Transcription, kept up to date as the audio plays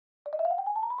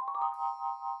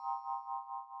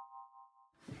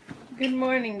Good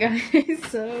morning, guys.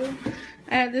 So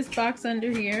I have this box under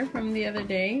here from the other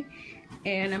day,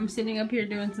 and I'm sitting up here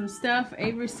doing some stuff.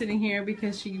 Avery's sitting here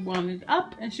because she wanted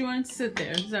up and she wanted to sit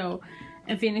there. So,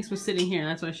 and Phoenix was sitting here.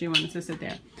 That's why she wanted to sit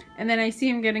there. And then I see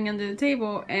him getting under the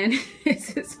table, and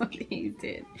this is what he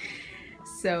did.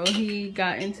 So he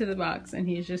got into the box and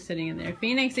he's just sitting in there.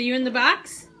 Phoenix, are you in the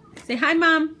box? Say hi,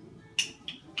 Mom.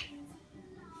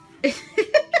 What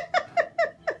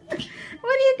are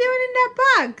you doing in that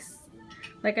box?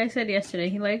 Like I said yesterday,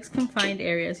 he likes confined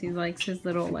areas. He likes his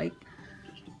little, like,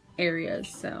 areas.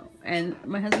 So, and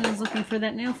my husband was looking for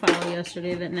that nail file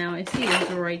yesterday that now I see is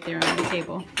right there on the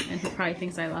table. And he probably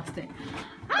thinks I lost it.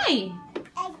 Hi!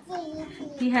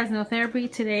 He has no therapy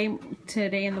today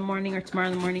in the morning, or tomorrow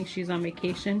in the morning. She's on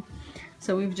vacation.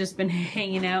 So we've just been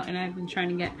hanging out, and I've been trying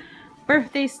to get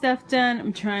birthday stuff done.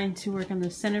 I'm trying to work on the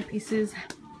centerpieces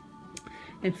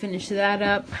and finish that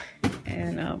up.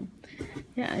 And,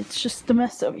 yeah, it's just a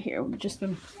mess over here. We've just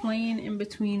been playing in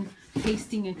between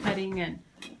pasting and cutting, and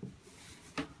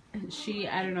she,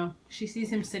 I don't know, she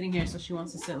sees him sitting here, so she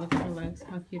wants to sit. Look at her legs.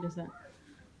 How cute is that?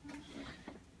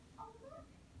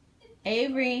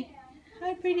 Avery.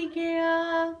 Hi, pretty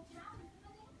girl.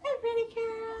 Hi, pretty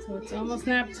girl. So it's almost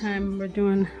nap time. We're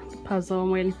doing the puzzle. I'm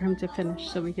waiting for him to finish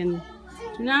so we can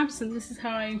do naps, and this is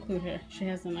how I include her. She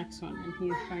has the next one, and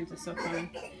he finds it so funny.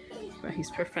 But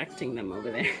he's perfecting them over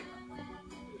there.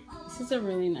 This is a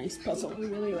really nice puzzle. I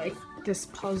really like this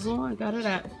puzzle. I got it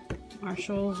at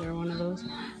Marshall's or one of those.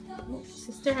 Oh,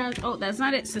 sister has, oh, that's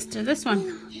not it, sister. This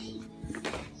one.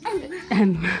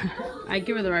 And I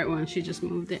give her the right one. She just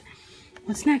moved it.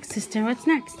 What's next, sister? What's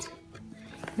next?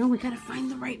 No, we gotta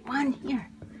find the right one. Here.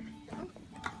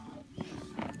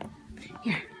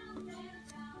 Here.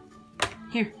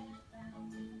 Here.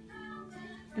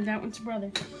 And that one's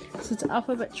brother. So it's an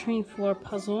alphabet train floor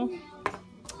puzzle.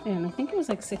 And I think it was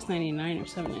like $6.99 or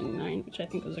 $7.99, which I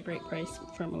think was a great price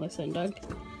for Melissa and Doug.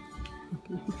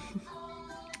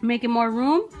 Making more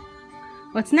room.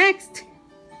 What's next?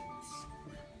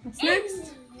 What's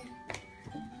next?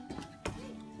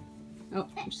 Oh,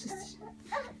 just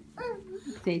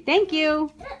say thank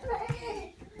you.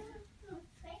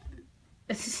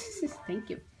 Thank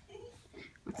you.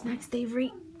 What's next,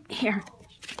 Avery? Here.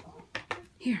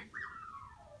 Here.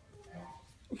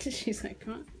 She's like,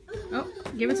 come on. Oh,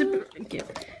 give it to give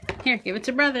it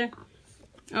to brother.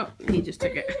 Oh, he just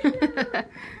took it.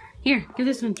 Here, give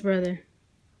this one to brother.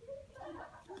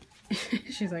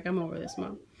 She's like, I'm over this,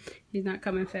 Mom. He's not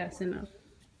coming fast enough.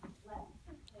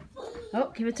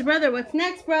 Oh, give it to brother. What's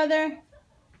next, brother?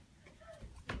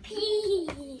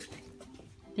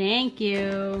 Thank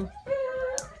you.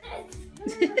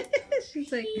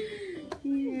 She's like,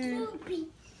 yeah.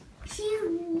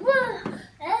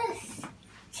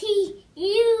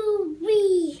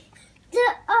 T-U-V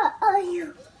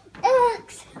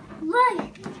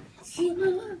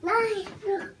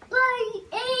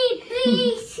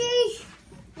W-X-Y-Z-9-Y-A-B-C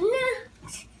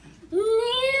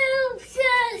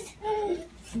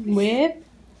with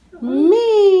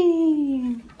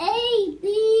me.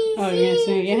 A-B-C. Oh, you gonna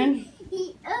sing again?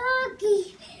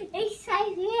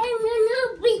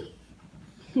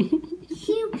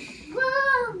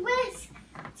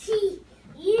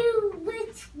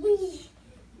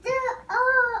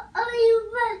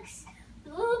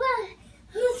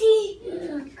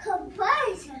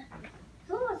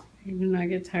 I do not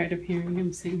get tired of hearing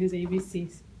him sing his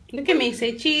ABCs. Look at me,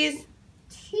 say cheese.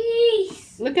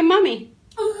 Cheese. Look at Mommy.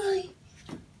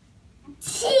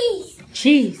 Cheese.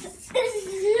 Cheese.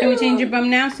 Can we change your bum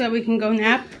now so we can go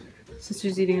nap?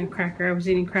 Sister's eating a cracker. I was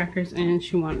eating crackers and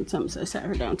she wanted some, so I sat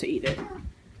her down to eat it.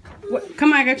 What?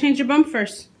 Come on, I gotta change your bum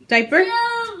first. Diaper?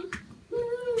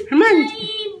 Come on.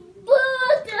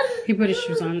 He put his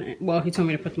shoes on. Well, he told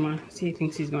me to put them on because he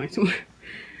thinks he's going somewhere.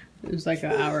 It was like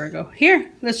an hour ago.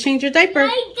 Here, let's change your diaper.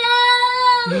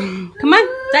 Come on,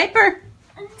 diaper.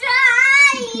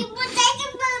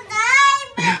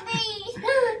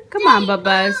 Come on,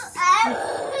 Bubba's.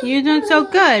 You're doing so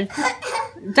good.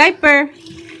 Diaper.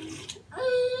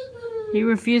 You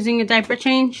refusing a diaper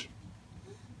change?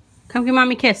 Come give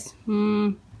Mommy a kiss.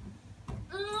 Mwah.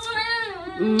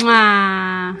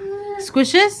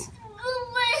 Squishes?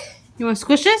 You want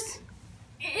squishes?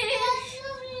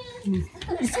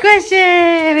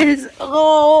 Squishes!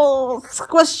 Oh,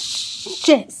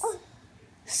 squishes!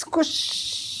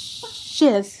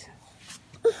 Squishes!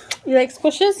 You like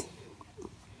squishes?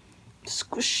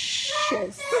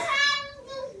 Squishes!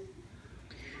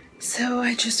 So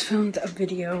I just filmed a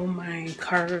video, my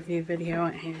car review video,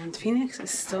 and Phoenix is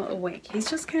still awake. He's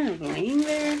just kind of laying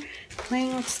there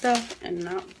playing with stuff and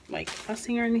not like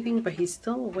fussing or anything, but he's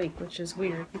still awake, which is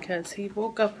weird because he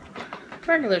woke up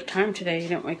regular time today. He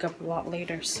didn't wake up a lot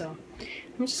later, so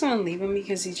I'm just gonna leave him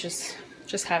because he's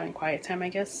just having quiet time, I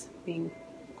guess, being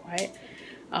quiet.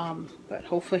 But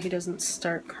hopefully he doesn't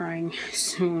start crying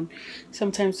soon.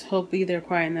 Sometimes he'll be there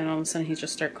quiet and then all of a sudden he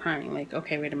just start crying, like,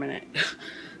 okay, wait a minute.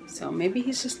 So maybe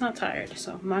he's just not tired.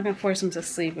 So I'm not gonna force him to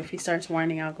sleep. If he starts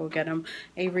whining, I'll go get him.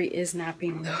 Avery is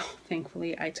napping though.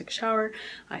 Thankfully, I took a shower,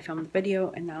 I filmed the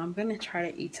video, and now I'm gonna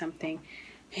try to eat something.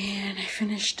 And I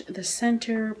finished the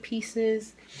center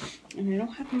pieces, and I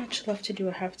don't have much left to do.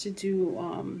 I have to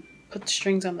do put the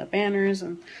strings on the banners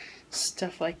and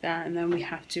stuff like that, and then we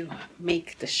have to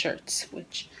make the shirts,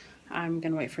 which I'm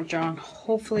gonna wait for John.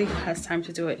 Hopefully he has time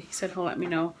to do it. He said he'll let me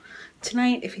know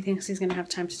tonight if he thinks he's gonna have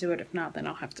time to do it. If not, then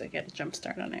I'll have to get a jump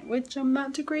start on it, which I'm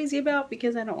not too crazy about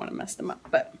because I don't want to mess them up.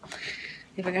 But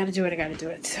if I gotta do it, I gotta do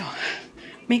it. So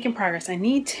making progress. I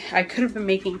could have been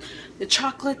making the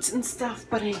chocolates and stuff,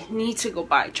 but I need to go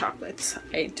buy chocolates.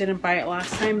 I didn't buy it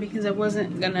last time because I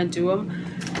wasn't gonna do them,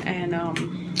 and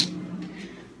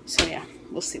so yeah,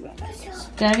 we'll see what happens.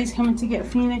 Daddy's coming to get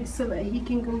Phoenix so that he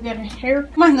can go get a hair.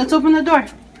 Come on, let's open the door.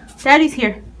 Daddy's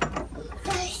here.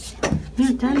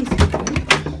 Yeah, Daddy's here.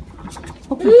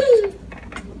 Open.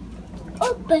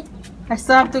 Open. I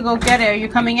still have to go get it. Are you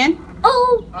coming in?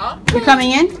 Oh. Huh? You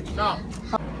coming in? No.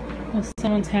 Well,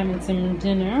 someone's having some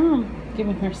dinner. I'm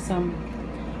giving her some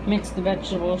mixed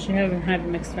vegetables. She hasn't had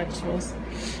mixed vegetables.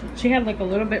 She had like a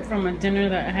little bit from a dinner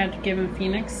that I had given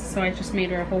Phoenix, so I just made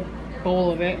her a whole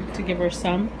bowl of it to give her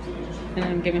some. And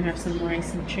I'm giving her some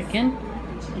rice and chicken.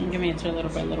 I'm giving it to her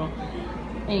little by little.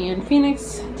 And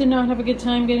Phoenix did not have a good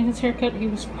time getting his haircut. He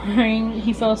was crying.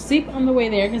 He fell asleep on the way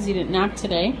there because he didn't nap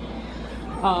today.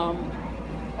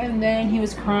 And then he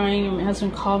was crying, and my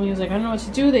husband called me. He was like, I don't know what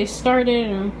to do. They started,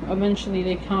 and eventually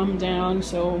they calmed down.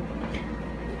 So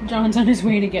John's on his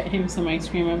way to get him some ice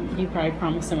cream. He probably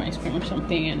promised him ice cream or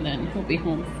something, and then he'll be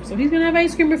home. So he's gonna have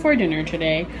ice cream before dinner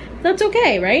today. That's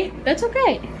okay, right? That's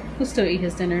okay. He'll still eat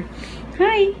his dinner.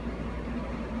 Hi.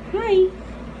 Hi.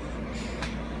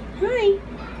 Hi.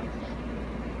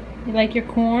 You like your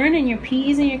corn and your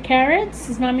peas and your carrots?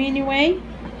 Is mommy in your way?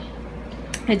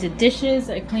 I did dishes.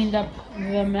 I cleaned up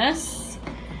the mess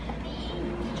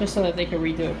just so that they could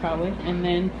redo it probably. And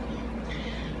then,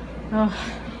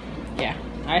 yeah,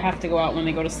 I have to go out when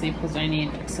they go to sleep because I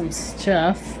need some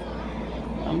stuff.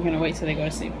 I'm gonna wait till they go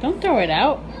to sleep. Don't throw it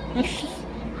out. Let's just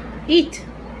eat.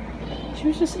 She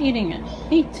was just eating it.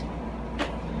 Eat.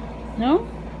 No?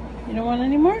 You don't want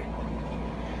any more?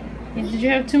 Did you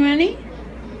have too many?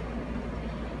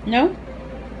 No?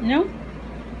 No?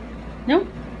 No?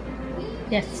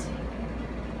 Yes.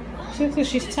 She looks like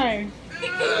she's tired.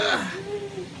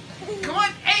 Come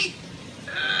on, 8.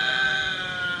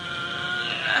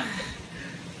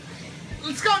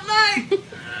 Let's go 9.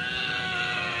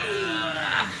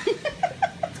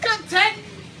 Let's go 10.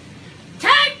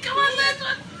 10. Come on, let's.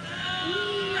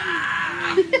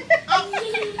 Oh, all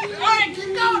right, keep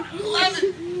going.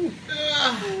 11.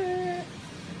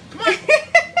 Come on.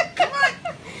 Come on.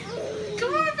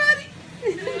 Come on, buddy.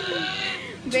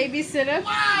 Babysitter.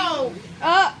 Wow.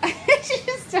 Oh, she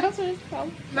just tells herself.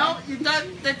 No, you're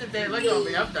done. Let go of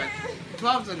me. I'm done.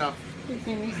 12's enough.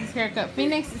 Phoenix's haircut.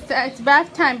 Phoenix, it's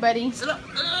bath time, buddy. Sit up.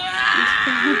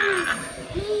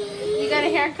 You got a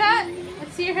haircut?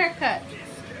 Let's see your haircut.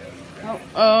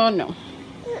 Oh no.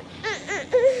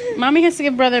 Mommy has to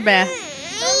give brother a bath.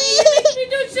 Mommy, makes me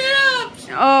do sit-ups.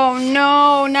 Oh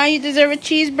no, now you deserve a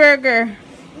cheeseburger.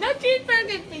 No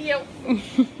cheeseburgers for you.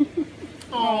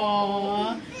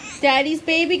 Aww. Daddy's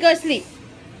baby, go to sleep.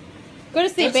 Go to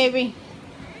sleep, baby.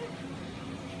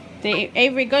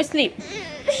 Avery, go to sleep.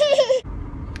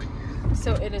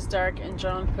 So it is dark and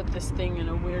John put this thing in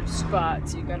a weird spot.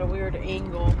 So you got a weird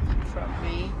angle from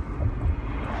me.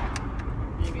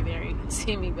 Maybe there you can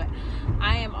see me, but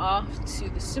I am off to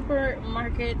the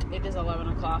supermarket. It is 11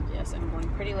 o'clock. Yes, I'm going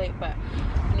pretty late, but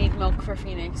I need milk for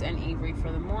Phoenix and Avery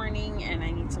for the morning, and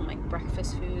I need some like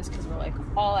breakfast foods because we're like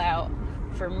all out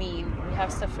for me. We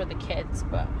have stuff for the kids,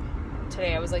 but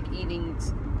today I was like eating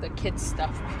the kids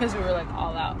stuff because we were like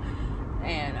all out,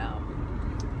 and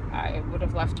I would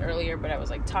have left earlier, but I was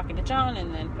like talking to John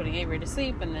and then putting Avery to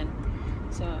sleep, and then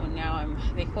so now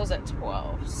they close at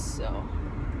 12, so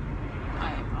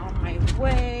I am on my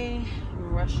way.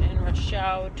 I'm rush in, rush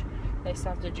out. I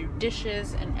still have to do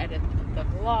dishes and edit the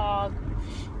vlog,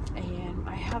 and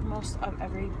I have most of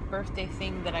every birthday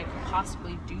thing that I could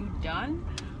possibly do done.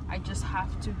 I just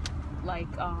have to like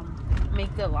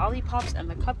make the lollipops and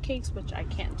the cupcakes, which I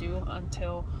can't do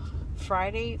until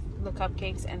Friday, the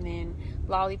cupcakes, and then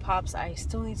lollipops I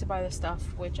still need to buy the stuff,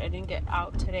 which I didn't get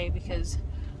out today because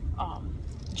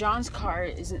John's car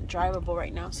isn't drivable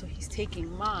right now, so he's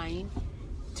taking mine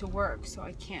to work, so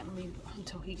I can't leave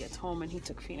until he gets home, and he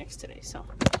took Phoenix today. So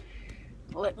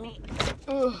let me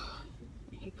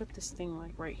he put this thing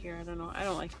like right here. I don't know, I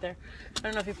don't like there. I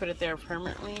don't know if he put it there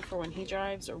permanently for when he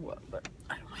drives or what, but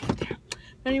I don't like it there.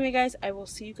 But anyway guys, I will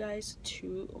see you guys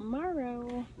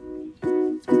tomorrow.